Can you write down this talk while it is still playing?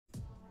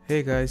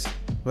Hey guys,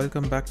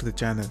 welcome back to the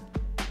channel.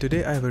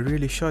 Today I have a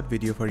really short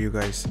video for you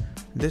guys.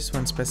 This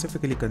one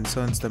specifically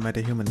concerns the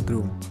Metahuman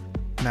groom.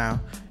 Now,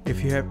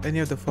 if you have any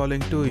of the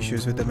following two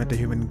issues with the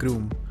Metahuman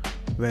groom,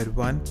 where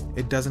one,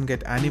 it doesn't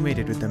get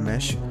animated with the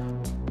mesh,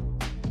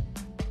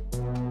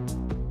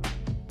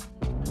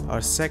 or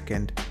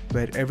second,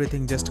 where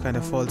everything just kind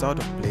of falls out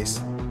of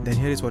place, then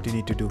here is what you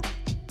need to do.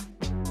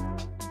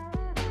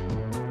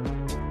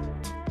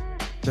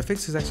 The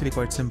fix is actually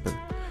quite simple.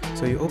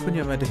 So you open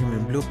your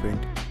Metahuman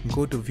blueprint,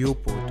 go to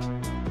viewport,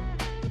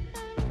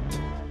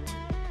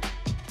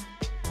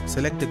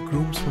 select the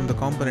grooms from the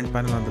component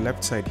panel on the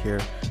left side here,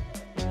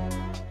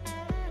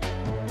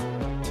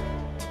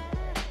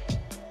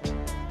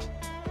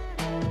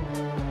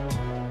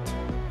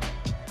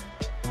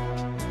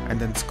 and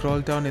then scroll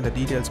down in the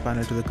details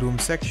panel to the groom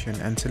section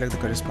and select the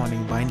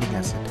corresponding binding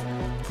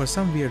asset. For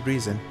some weird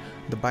reason,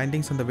 the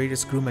bindings on the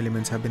various groom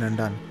elements have been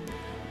undone.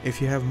 If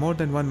you have more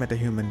than one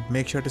metahuman,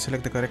 make sure to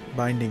select the correct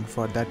binding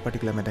for that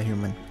particular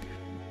metahuman.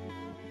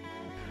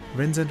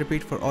 Rinse and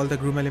repeat for all the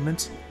groom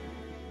elements.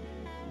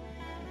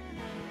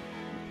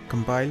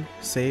 Compile,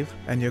 save,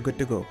 and you're good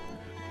to go.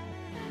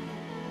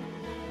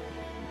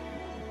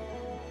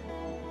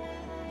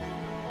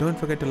 Don't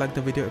forget to like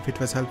the video if it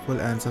was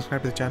helpful and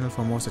subscribe to the channel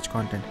for more such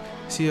content.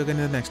 See you again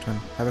in the next one.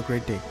 Have a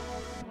great day.